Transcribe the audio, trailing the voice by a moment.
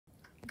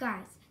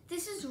Guys,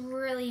 this is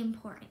really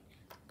important.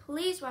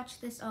 Please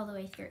watch this all the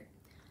way through.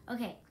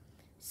 Okay,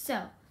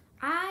 so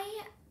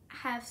I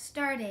have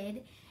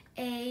started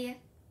a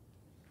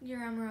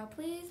drum roll,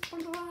 please.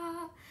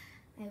 I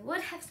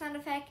would have a sound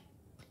effect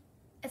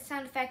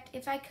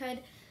if I could,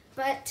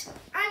 but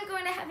I'm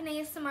going to have an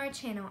ASMR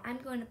channel. I'm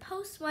going to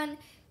post one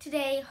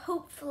today,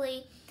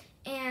 hopefully,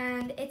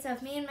 and it's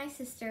of me and my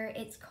sister.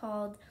 It's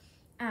called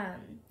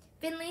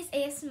Finley's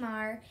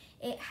ASMR.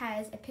 It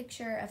has a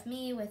picture of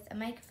me with a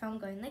microphone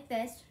going like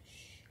this.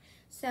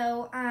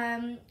 So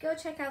go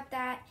check out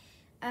that.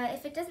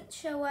 If it doesn't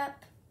show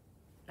up,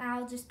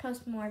 I'll just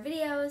post more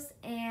videos,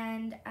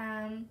 and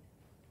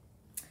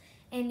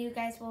you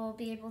guys will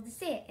be able to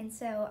see it. And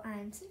so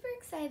I'm super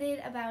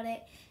excited about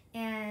it,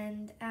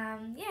 and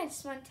yeah, I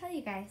just want to tell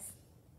you guys.